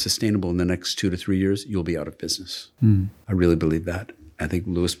become sustainable in the next 2 to 3 years, you'll be out of business. I really believe that. I think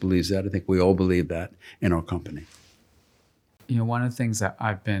Lewis believes that. I think we all believe that in our company. You know, one of the things that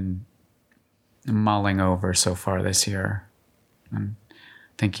I've been mulling over so far this year and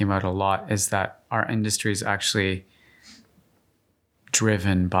thinking about a lot is that our industry is actually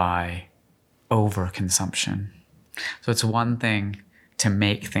driven by overconsumption. So it's one thing to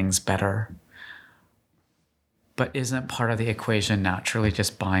make things better, but isn't part of the equation naturally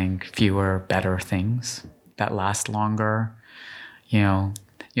just buying fewer, better things that last longer?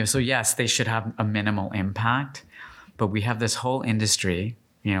 So yes, they should have a minimal impact, but we have this whole industry,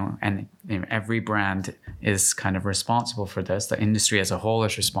 and every brand is kind of responsible for this. The industry as a whole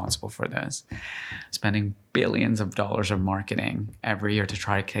is responsible for this, spending billions of dollars of marketing every year to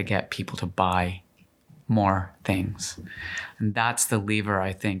try to get people to buy more things. And that's the lever,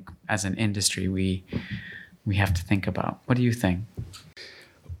 I think, as an industry, we have to think about. What do you think?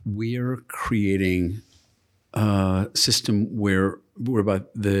 We are creating a system whereby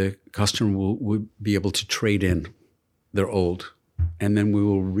the customer will be able to trade in their old, and then we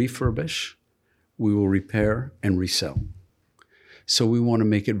will refurbish, we will repair, and resell. So we want to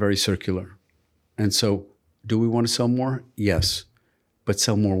make it very circular. And so do we want to sell more? Yes. But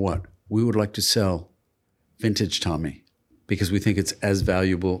sell more what? We would like to sell vintage Tommy because we think it's as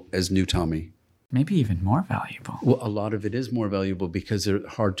valuable as new Tommy. Maybe even more valuable. Well, a lot of it is more valuable because they're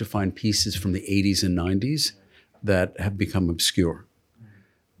hard to find pieces from the 80s and 90s that have become obscure.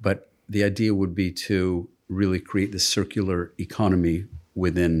 But the idea would be to really create this circular economy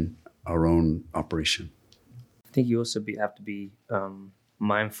within our own operation. I think you also have to be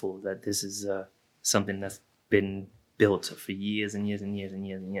mindful that this is something that's been built for years and years and years and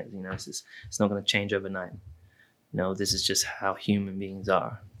years and years. It's not going to change overnight. This is just how human beings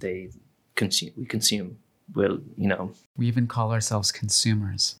are. We consume. We even call ourselves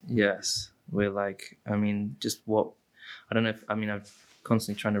consumers. Yes. We're I'm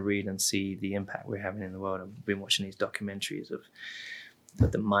constantly trying to read and see the impact we're having in the world. I've been watching these documentaries of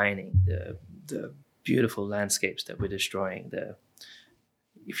the mining, the beautiful landscapes that we're destroying.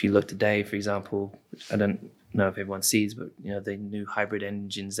 If you look today, for example, I don't know if everyone sees, but the new hybrid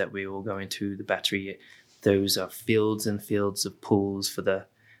engines that we're all going to, the battery, those are fields and fields of pools for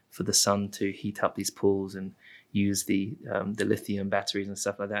the sun to heat up these pools and use the lithium batteries and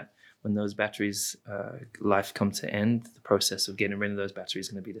stuff like that. When those batteries' life come to end, the process of getting rid of those batteries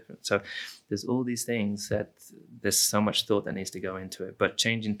is going to be different. So there's all these things that there's so much thought that needs to go into it. But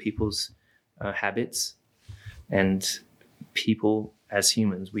changing people's habits, and people as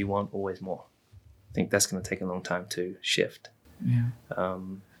humans, we want always more. I think that's going to take a long time to shift. Yeah.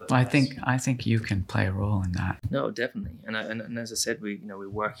 I think you can play a role in that. No, definitely. And as I said, we're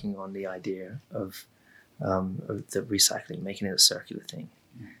working on the idea of the recycling, making it a circular thing.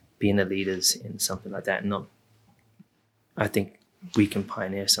 Being the leaders in something like that. I think we can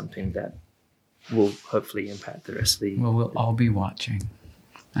pioneer something that will hopefully impact the rest of the... Well, we'll all be watching.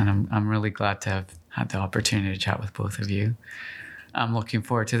 And I'm really glad to have had the opportunity to chat with both of you. I'm looking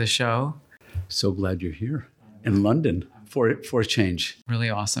forward to the show. So glad you're here in London for a change.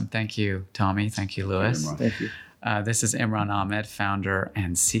 Really awesome. Thank you, Tommy. Thank you, Lewis. Thank you. This is Imran Ahmed, founder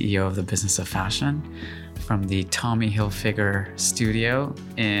and CEO of the Business of Fashion, from the Tommy Hilfiger studio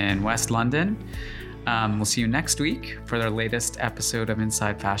in West London. We'll see you next week for the latest episode of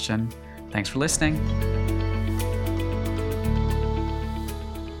Inside Fashion. Thanks for listening.